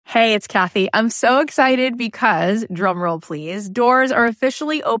Hey, it's Kathy. I'm so excited because, drumroll please, doors are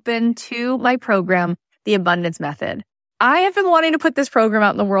officially open to my program, The Abundance Method. I have been wanting to put this program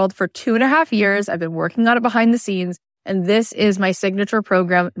out in the world for 2.5 years. I've been working on it behind the scenes, and this is my signature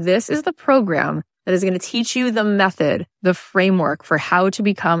program. This is the program that is going to teach you the method, the framework for how to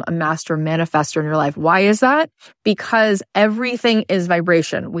become a master manifestor in your life. Why is that? Because everything is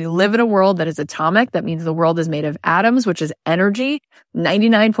vibration. We live in a world that is atomic. That means the world is made of atoms, which is energy.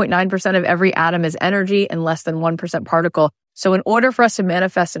 99.9% of every atom is energy and less than 1% particle. So in order for us to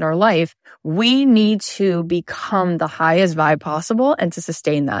manifest in our life, we need to become the highest vibe possible and to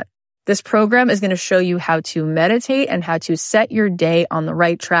sustain that. This program is going to show you how to meditate and how to set your day on the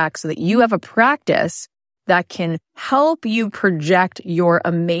right track so that you have a practice that can help you project your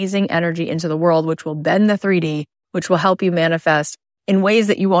amazing energy into the world, which will bend the 3D, which will help you manifest in ways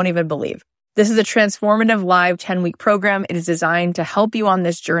that you won't even believe. This is a transformative live 10-week program. It is designed to help you on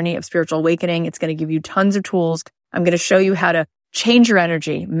this journey of spiritual awakening. It's going to give you tons of tools. I'm going to show you how to change your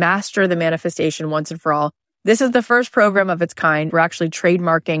energy, master the manifestation once and for all. This is the first program of its kind. We're actually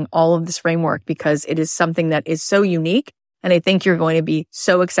trademarking all of this framework because it is something that is so unique, and I think you're going to be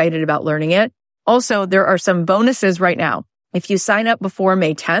so excited about learning it. Also, there are some bonuses right now. If you sign up before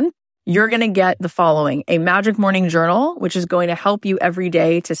May 10th, you're going to get the following: a magic morning journal, which is going to help you every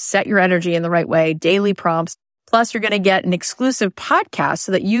day to set your energy in the right way, daily prompts. Plus, you're going to get an exclusive podcast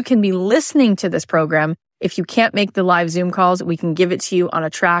so that you can be listening to this program. If you can't make the live Zoom calls, we can give it to you on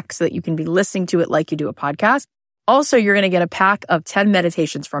a track so that you can be listening to it like you do a podcast. Also, you're going to get a pack of 10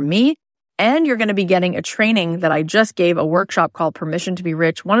 meditations from me, and you're going to be getting a training that I just gave, a workshop called Permission to be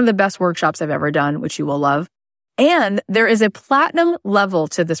Rich, one of the best workshops I've ever done, which you will love. And there is a platinum level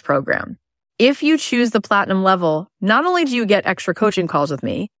to this program. If you choose the platinum level, not only do you get extra coaching calls with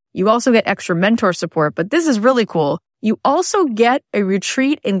me, you also get extra mentor support, but this is really cool. You also get a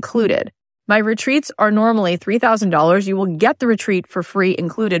retreat included. My retreats are normally $3,000. You will get the retreat for free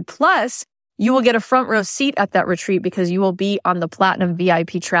included. Plus, you will get a front row seat at that retreat because you will be on the platinum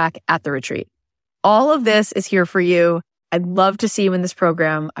VIP track at the retreat. All of this is here for you. I'd love to see you in this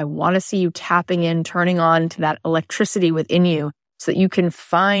program. I want to see you tapping in, turning on to that electricity within you so that you can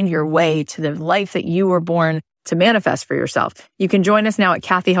find your way to the life that you were born to manifest for yourself. You can join us now at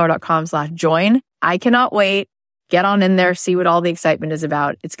kathyheller.com/join. I cannot wait. Get on in there, see what all the excitement is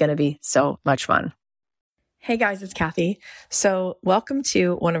about. It's going to be so much fun. Hey guys, it's Kathy. So welcome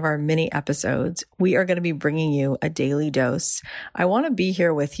to one of our mini episodes. We are going to be bringing you a daily dose. I want to be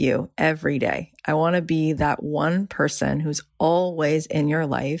here with you every day. I want to be that one person who's always in your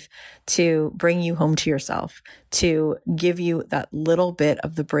life to bring you home to yourself, to give you that little bit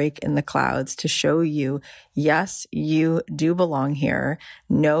of the break in the clouds, to show you, yes, you do belong here.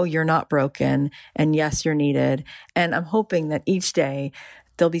 No, you're not broken. And yes, you're needed. And I'm hoping that each day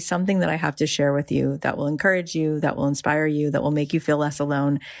there'll be something that I have to share with you that will encourage you, that will inspire you, that will make you feel less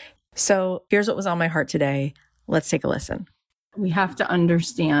alone. So here's what was on my heart today. Let's take a listen. We have to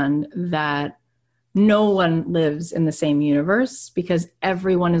understand that no one lives in the same universe because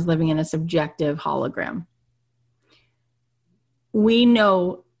everyone is living in a subjective hologram. We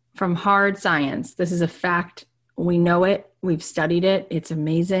know from hard science, this is a fact. We know it. We've studied it. It's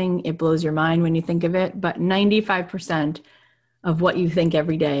amazing. It blows your mind when you think of it. But 95% of what you think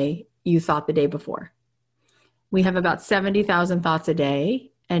every day, you thought the day before. We have about 70,000 thoughts a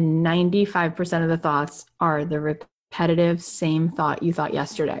day, and 95% of the thoughts are the repetitive same thought you thought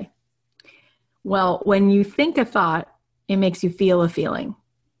yesterday. Well, when you think a thought, it makes you feel a feeling.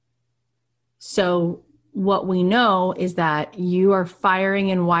 So what we know is that you are firing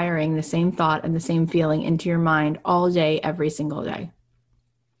and wiring the same thought and the same feeling into your mind all day, every single day.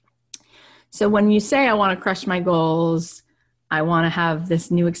 So when you say, I want to crush my goals, I want to have this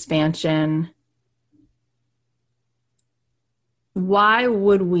new expansion, why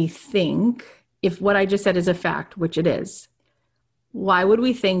would we think, if what I just said is a fact, which it is, why would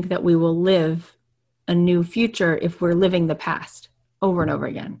we think that we will live a new future if we're living the past over and over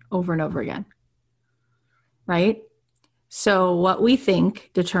again, over and over again? Right? So what we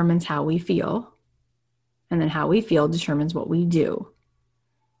think determines how we feel, and then how we feel determines what we do.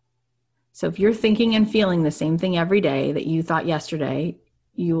 So if you're thinking and feeling the same thing every day that you thought yesterday,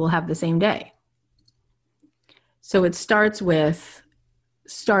 you will have the same day. So it starts with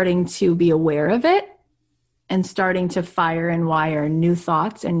starting to be aware of it and starting to fire and wire new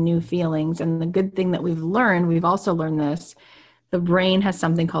thoughts and new feelings. And the good thing that we've also learned this, the brain has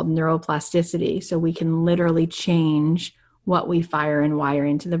something called neuroplasticity. So we can literally change what we fire and wire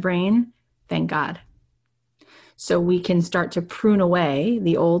into the brain. Thank God. So we can start to prune away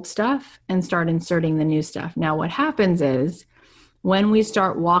the old stuff and start inserting the new stuff. Now, what happens is when we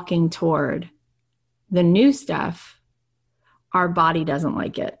start walking toward the new stuff, our body doesn't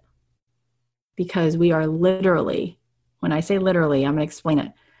like it, because we are literally, when I say literally, I'm going to explain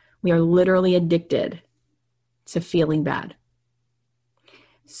it. We are literally addicted to feeling bad.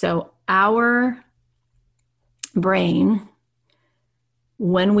 So our brain,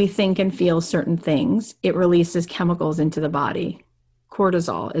 when we think and feel certain things, it releases chemicals into the body.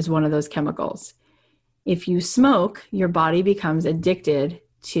 Cortisol is one of those chemicals. If you smoke, your body becomes addicted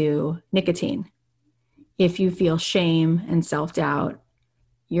to nicotine. If you feel shame and self-doubt,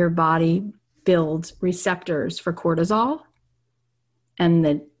 your body builds receptors for cortisol. And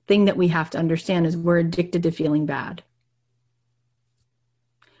the thing that we have to understand is we're addicted to feeling bad.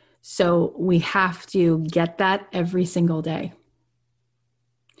 So we have to get that every single day.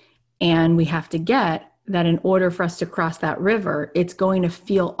 And we have to get that in order for us to cross that river, it's going to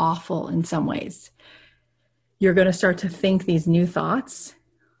feel awful in some ways. You're going to start to think these new thoughts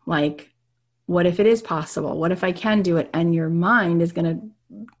like, what if it is possible? What if I can do it? And your mind is going to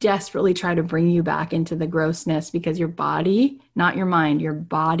desperately try to bring you back into the grossness, because your body, not your mind, your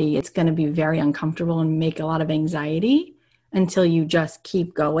body, it's going to be very uncomfortable and make a lot of anxiety until you just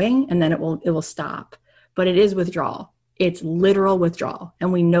keep going, and then it will stop. But it is withdrawal. It's literal withdrawal.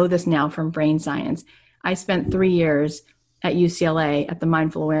 And we know this now from brain science. I spent 3 years at UCLA at the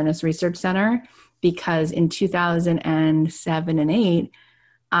Mindful Awareness Research Center, because in 2007 and 8,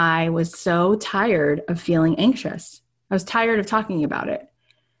 I was so tired of feeling anxious. I was tired of talking about it.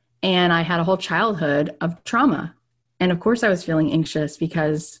 And I had a whole childhood of trauma. And of course I was feeling anxious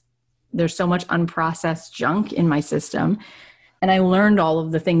because there's so much unprocessed junk in my system. And I learned all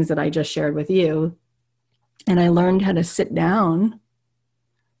of the things that I just shared with you. And I learned how to sit down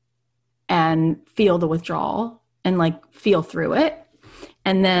and feel the withdrawal and like feel through it.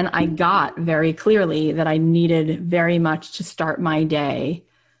 And then I got very clearly that I needed very much to start my day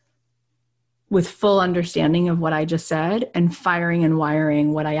with full understanding of what I just said and firing and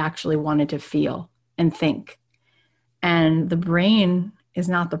wiring what I actually wanted to feel and think. And the brain is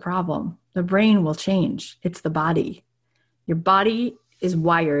not the problem. The brain will change. It's the body. Your body is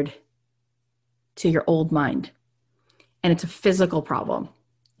wired to your old mind, and it's a physical problem.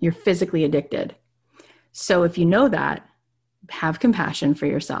 You're physically addicted. So if you know that, have compassion for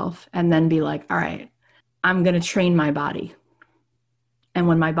yourself and then be like, all right, I'm going to train my body. And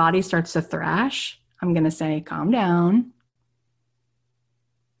when my body starts to thrash, I'm going to say, calm down.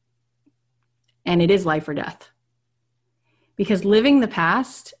 And it is life or death. Because living the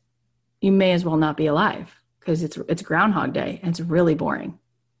past, you may as well not be alive, because it's Groundhog Day and it's really boring.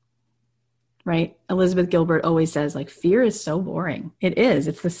 Right? Elizabeth Gilbert always says, like, fear is so boring. It is.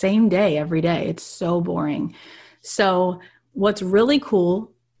 It's the same day every day. It's so boring. So what's really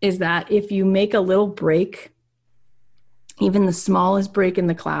cool is that if you make a little break, even the smallest break in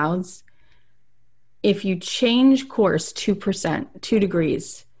the clouds, if you change course 2%, 2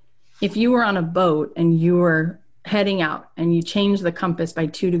 degrees, if you were on a boat and you were heading out and you change the compass by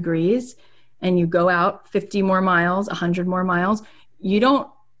 2 degrees and you go out 50 more miles, 100 more miles, you don't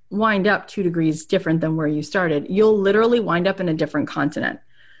wind up 2 degrees different than where you started. You'll literally wind up in a different continent.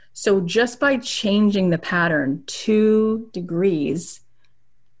 So just by changing the pattern 2 degrees,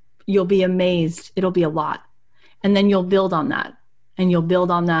 you'll be amazed. It'll be a lot. And then you'll build on that, and you'll build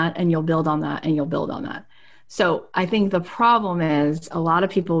on that, and you'll build on that, and you'll build on that. So I think the problem is a lot of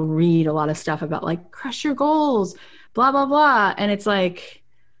people read a lot of stuff about like, crush your goals, blah, blah, blah. And it's like,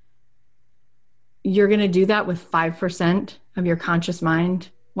 you're going to do that with 5% of your conscious mind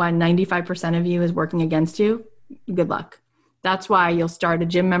while 95% of you is working against you. Good luck. That's why you'll start a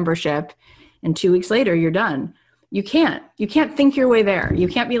gym membership and 2 weeks later you're done. You can't think your way there. You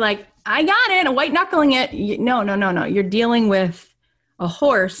can't be like, I got it, and white knuckling it. No. You're dealing with a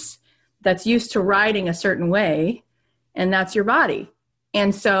horse that's used to riding a certain way, and that's your body.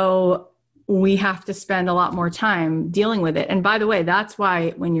 And so we have to spend a lot more time dealing with it. And by the way, that's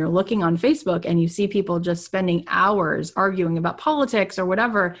why when you're looking on Facebook and you see people just spending hours arguing about politics or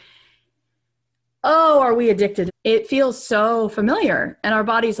whatever, oh, are we addicted? It feels so familiar. And our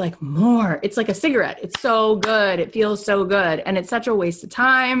body's like, more. It's like a cigarette. It's so good. It feels so good. And it's such a waste of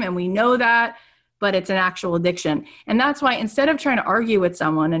time. And we know that, but it's an actual addiction. And that's why instead of trying to argue with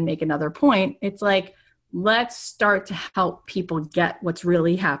someone and make another point, it's like, let's start to help people get what's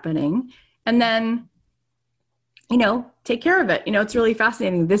really happening. And then, take care of it. It's really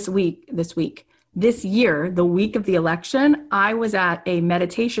fascinating. This year, the week of the election, I was at a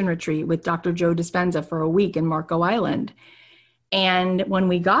meditation retreat with Dr. Joe Dispenza for a week in Marco Island. And when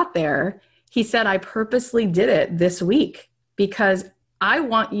we got there, he said, I purposely did it this week because I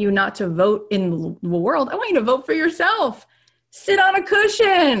want you not to vote in the world. I want you to vote for yourself. Sit on a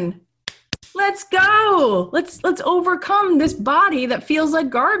cushion. Let's go. Let's overcome this body that feels like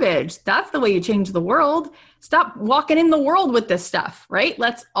garbage. That's the way you change the world. Stop walking in the world with this stuff, right?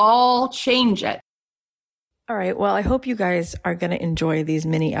 Let's all change it. All right. Well, I hope you guys are going to enjoy these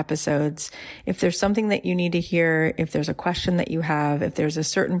mini episodes. If there's something that you need to hear, if there's a question that you have, if there's a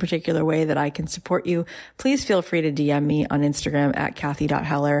certain particular way that I can support you, please feel free to DM me on Instagram at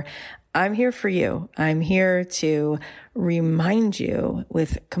Kathy.Heller. I'm here for you. I'm here to remind you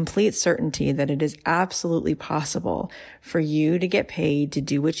with complete certainty that it is absolutely possible for you to get paid to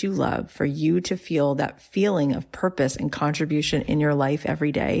do what you love, for you to feel that feeling of purpose and contribution in your life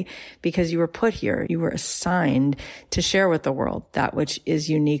every day, because you were put here. You were assigned to share with the world that which is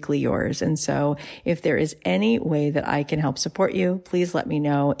uniquely yours. And so if there is any way that I can help support you, please let me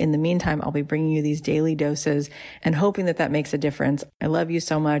know. In the meantime, I'll be bringing you these daily doses and hoping that that makes a difference. I love you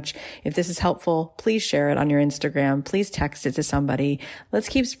so much. If this is helpful, please share it on your Instagram. Please text it to somebody. Let's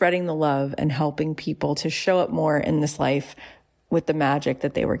keep spreading the love and helping people to show up more in this life with the magic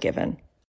that they were given.